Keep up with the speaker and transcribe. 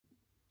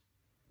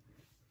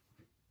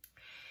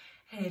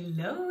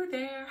Hello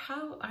there,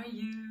 how are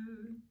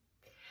you?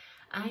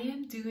 I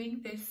am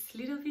doing this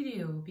little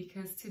video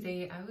because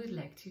today I would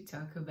like to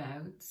talk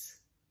about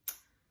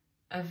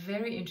a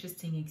very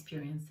interesting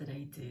experience that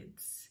I did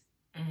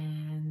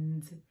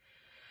and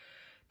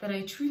that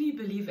I truly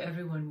believe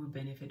everyone will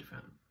benefit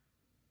from.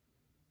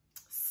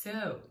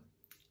 So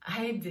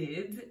I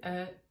did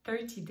a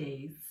 30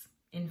 days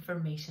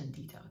information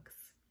detox.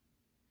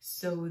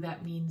 So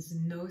that means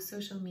no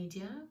social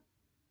media,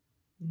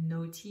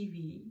 no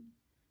TV,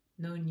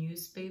 no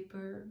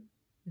newspaper,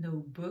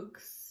 no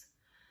books,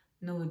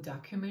 no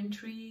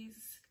documentaries,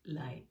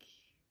 like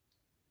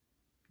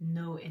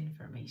no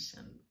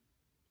information.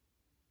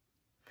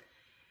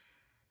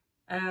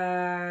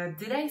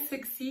 Did I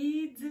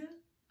succeed?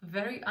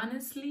 Very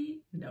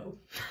honestly, no.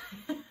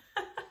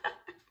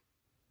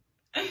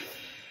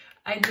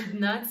 I did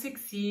not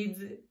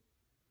succeed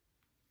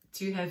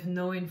to have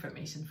no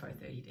information for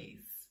 30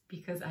 days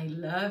because I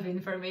love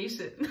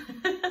information.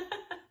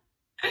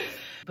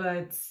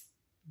 But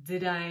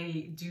did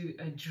I do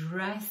a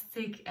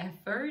drastic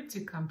effort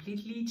to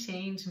completely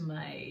change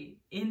my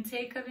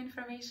intake of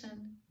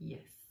information?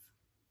 Yes.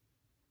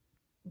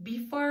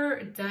 Before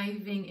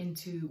diving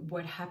into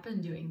what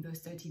happened during those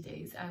 30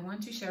 days, I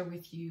want to share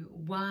with you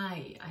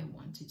why I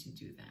wanted to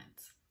do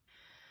that.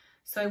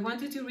 So I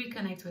wanted to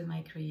reconnect with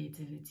my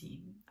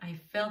creativity. I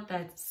felt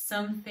that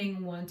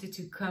something wanted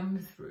to come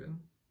through.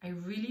 I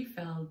really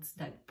felt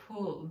that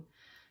pull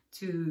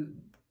to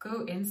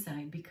go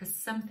inside because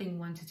something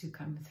wanted to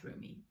come through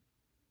me.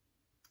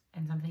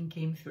 And something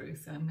came through,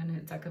 so I'm going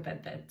to talk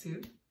about that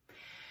too.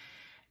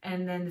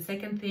 And then the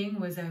second thing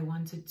was I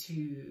wanted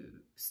to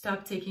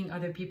stop taking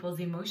other people's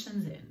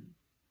emotions in.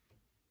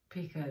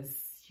 Because,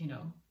 you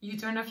know, you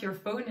turn off your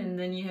phone and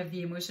then you have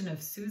the emotion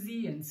of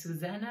Susie and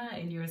Susanna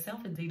in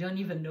yourself and they don't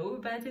even know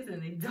about it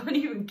and they don't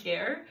even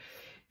care.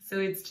 So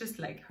it's just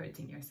like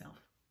hurting yourself.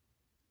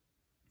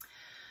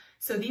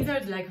 So these are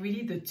like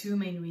really the two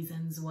main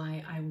reasons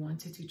why I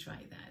wanted to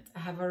try that. I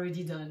have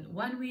already done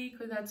 1 week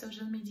without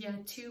social media,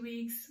 2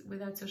 weeks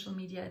without social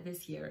media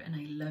this year, and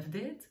I loved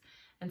it.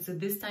 And so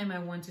this time I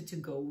wanted to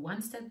go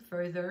one step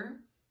further,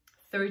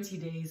 30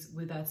 days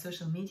without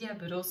social media,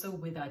 but also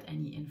without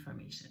any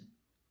information.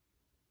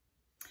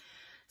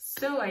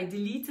 So I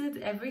deleted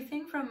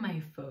everything from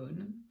my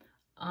phone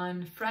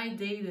on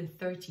Friday, the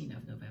 13th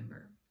of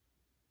November.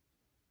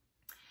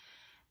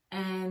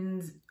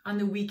 And on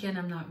the weekend,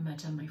 I'm not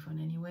much on my phone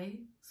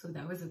anyway, so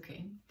that was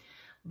okay.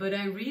 But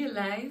I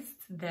realized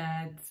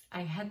that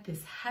I had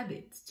this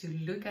habit to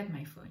look at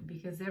my phone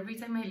because every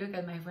time I look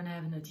at my phone, I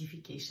have a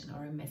notification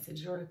or a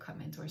message or a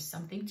comment or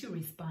something to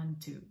respond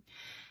to.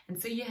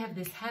 And so you have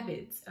this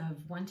habit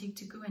of wanting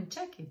to go and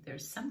check if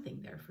there's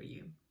something there for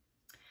you.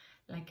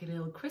 Like a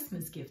little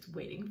Christmas gift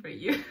waiting for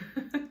you,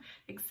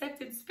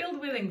 except it's filled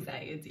with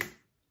anxiety.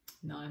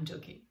 No, I'm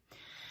joking.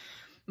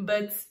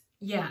 But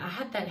yeah, I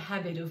had that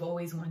habit of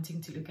always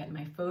wanting to look at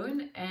my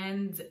phone,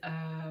 and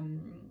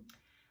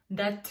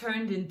that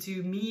turned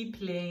into me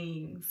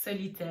playing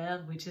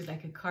solitaire, which is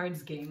like a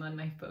cards game on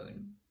my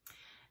phone.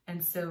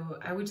 And so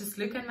I would just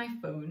look at my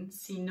phone,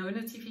 see no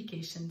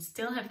notifications,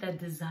 still have that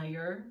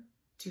desire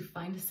to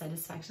find a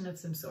satisfaction of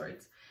some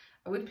sort.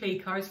 I would play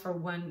cards for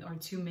 1 or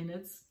 2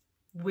 minutes,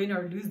 win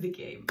or lose the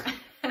game,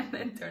 and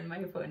then turn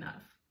my phone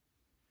off.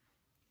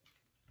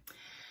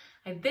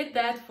 I did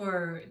that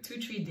for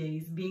 2-3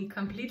 days, being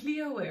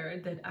completely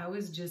aware that I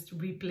was just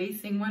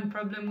replacing one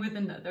problem with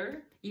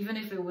another, even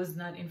if it was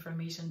not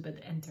information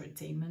but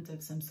entertainment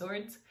of some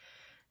sort.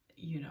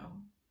 You know,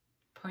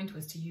 point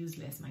was to use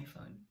less my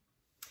phone.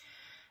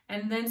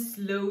 And then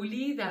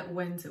slowly that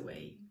went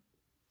away.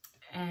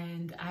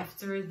 And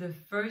after the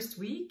first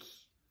week,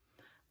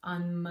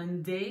 on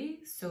Monday,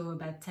 so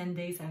about 10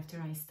 days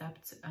after I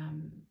stopped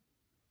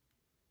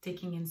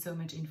taking in so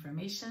much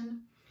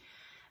information,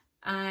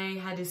 I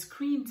had a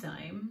screen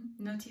time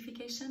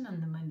notification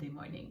on the Monday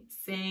morning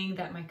saying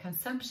that my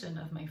consumption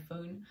of my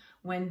phone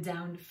went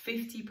down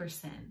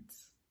 50%.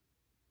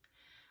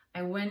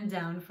 I went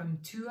down from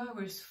 2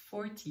 hours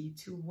 40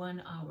 to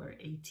 1 hour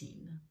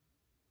 18.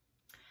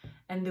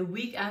 And the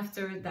week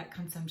after, that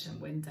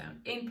consumption went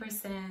down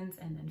 8%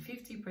 and then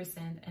 50%,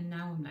 and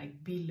now I'm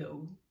like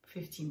below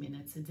 50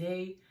 minutes a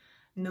day,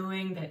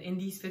 knowing that in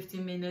these 50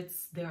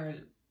 minutes, there are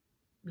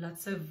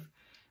lots of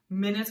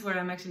minutes where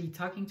I'm actually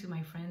talking to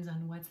my friends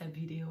on WhatsApp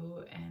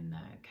video and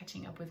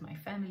catching up with my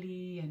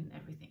family and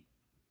everything.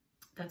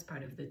 That's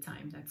part of the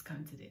time that's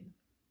counted in.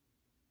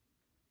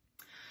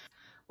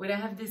 What I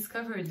have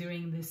discovered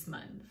during this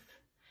month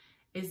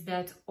is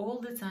that all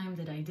the time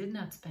that I did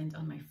not spend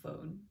on my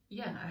phone,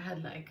 yeah, I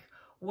had like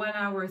 1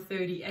 hour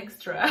 30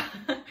 extra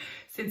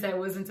since I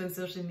wasn't on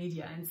social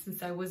media and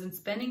since I wasn't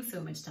spending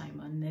so much time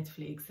on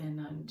Netflix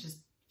and on just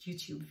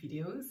YouTube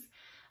videos,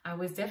 I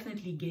was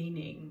definitely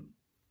gaining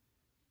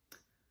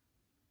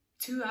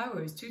 2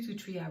 to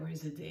 3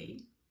 hours a day.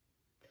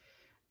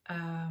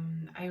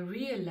 I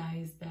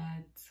realized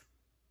that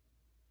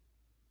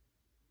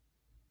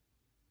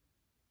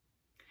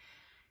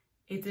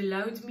it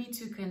allowed me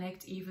to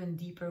connect even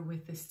deeper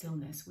with the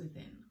stillness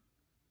within.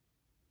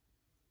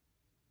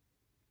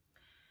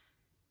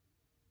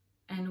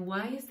 And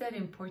why is that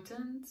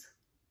important?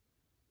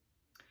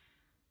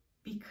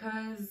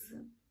 Because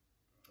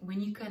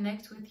when you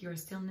connect with your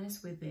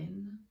stillness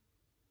within,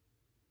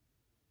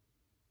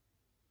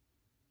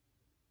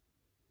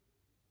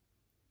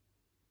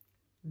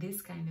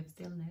 this kind of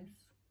stillness,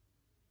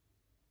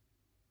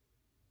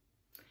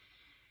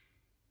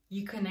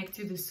 you connect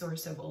to the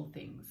source of all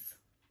things.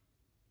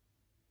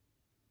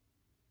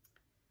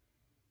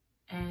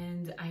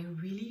 And I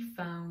really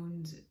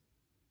found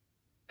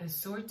a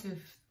sort of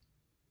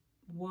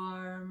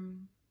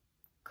warm,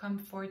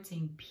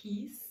 comforting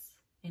peace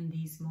in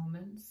these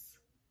moments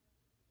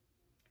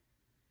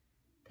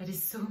that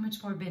is so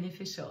much more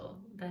beneficial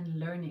than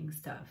learning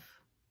stuff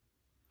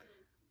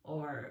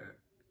or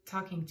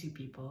talking to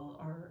people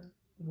or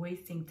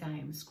wasting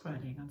time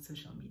scrolling on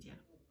social media.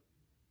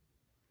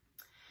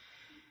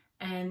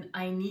 And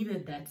I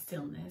needed that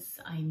stillness,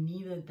 I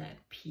needed that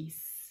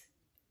peace.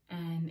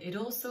 And it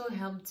also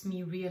helped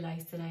me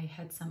realize that I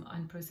had some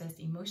unprocessed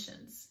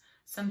emotions.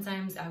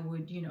 Sometimes I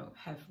would,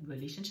 have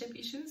relationship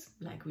issues,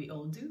 like we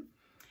all do.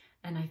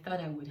 And I thought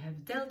I would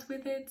have dealt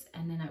with it.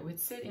 And then I would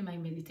sit in my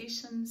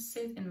meditation,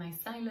 sit in my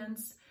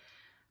silence,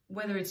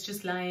 whether it's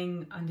just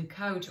lying on the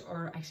couch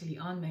or actually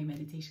on my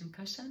meditation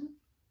cushion.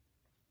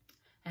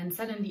 And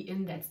suddenly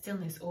in that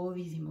stillness, all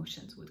these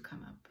emotions would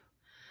come up.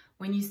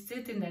 When you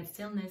sit in that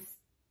stillness,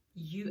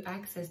 you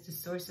access the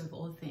source of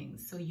all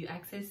things. So you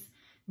access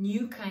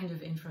new kind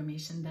of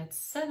information that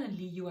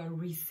suddenly you are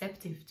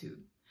receptive to.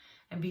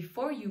 And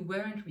before you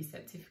weren't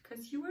receptive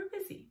because you were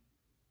busy.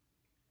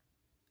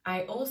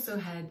 I also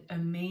had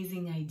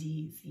amazing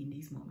ideas in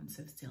these moments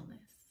of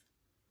stillness.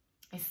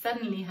 I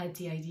suddenly had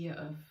the idea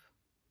of,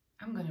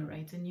 I'm going to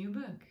write a new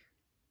book.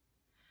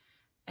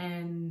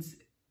 And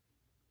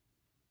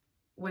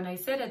when I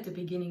said at the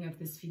beginning of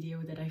this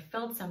video that I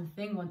felt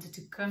something wanted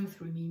to come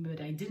through me,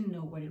 but I didn't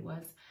know what it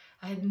was,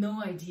 I had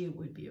no idea it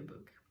would be a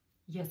book.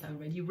 Yes, I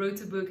already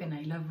wrote a book and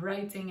I love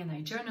writing and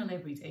I journal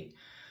every day,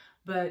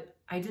 but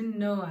I didn't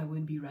know I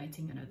would be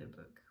writing another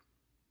book.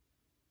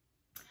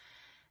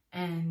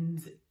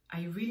 And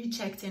I really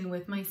checked in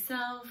with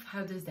myself.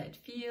 How does that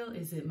feel?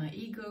 Is it my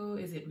ego?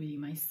 Is it really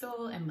my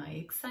soul? Am I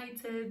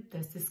excited?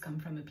 Does this come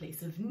from a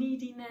place of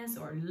neediness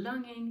or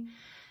longing?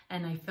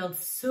 And I felt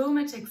so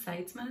much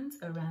excitement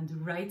around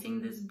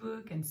writing this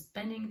book and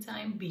spending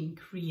time being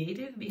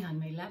creative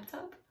behind my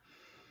laptop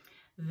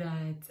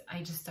that I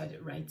just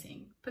started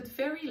writing, but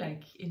very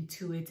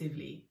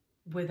intuitively,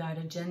 without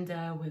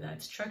agenda,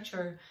 without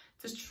structure,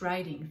 just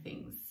writing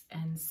things.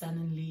 And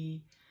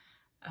suddenly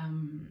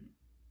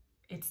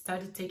it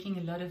started taking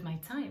a lot of my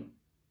time.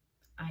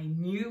 I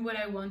knew what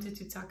I wanted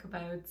to talk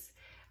about.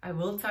 I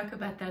will talk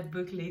about that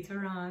book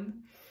later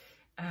on.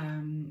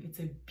 It's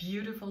a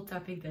beautiful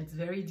topic that's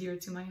very dear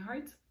to my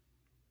heart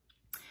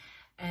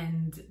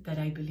and that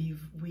I believe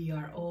we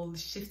are all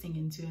shifting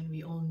into and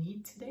we all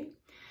need today.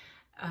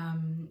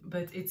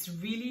 But it's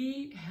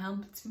really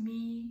helped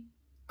me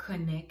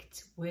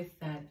connect with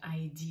that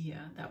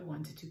idea that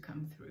wanted to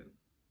come through.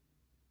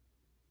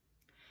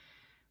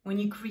 When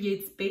you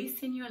create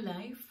space in your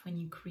life, when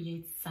you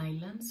create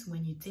silence,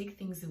 when you take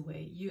things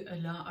away, you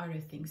allow other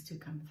things to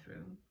come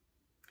through.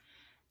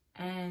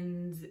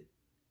 And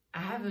I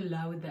have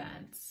allowed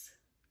that.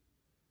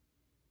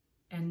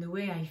 And the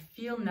way I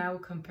feel now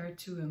compared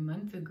to a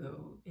month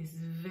ago is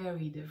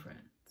very different.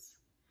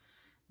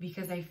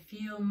 Because I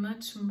feel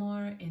much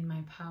more in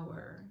my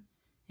power,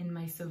 in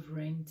my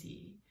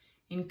sovereignty,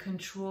 in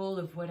control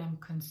of what I'm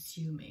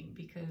consuming,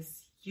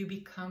 because you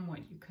become what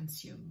you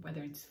consume,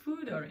 whether it's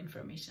food or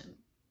information.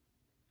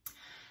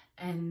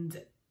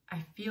 And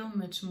I feel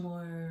much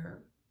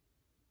more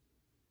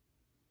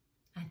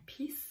at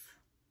peace.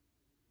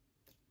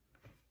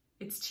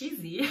 It's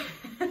cheesy,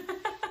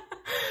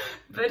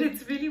 but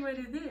it's really what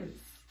it is.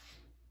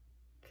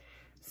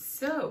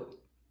 So,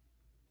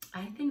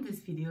 I think this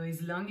video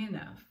is long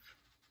enough,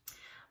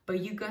 but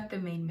you got the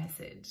main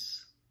message.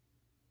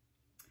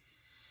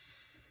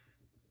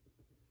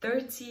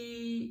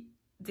 30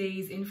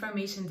 days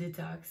information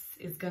detox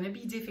is going to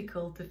be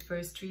difficult the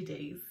first 3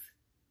 days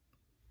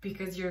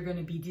because you're going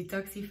to be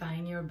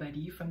detoxifying your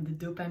body from the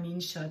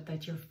dopamine shot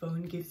that your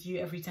phone gives you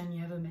every time you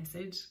have a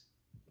message.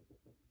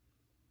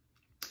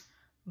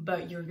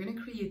 But you're going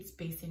to create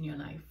space in your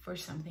life for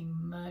something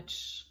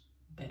much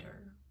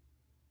better.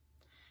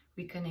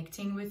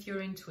 Reconnecting with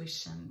your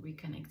intuition,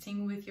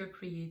 reconnecting with your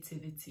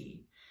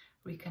creativity,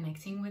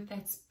 reconnecting with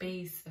that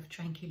space of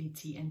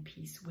tranquility and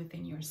peace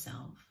within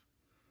yourself.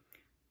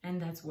 And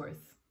that's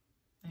worth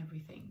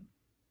everything.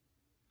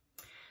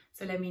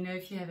 So let me know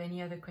if you have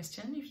any other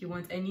question, if you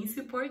want any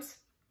support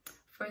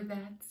for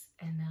that,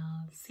 and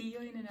I'll see you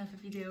in another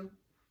video.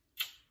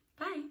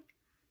 Bye!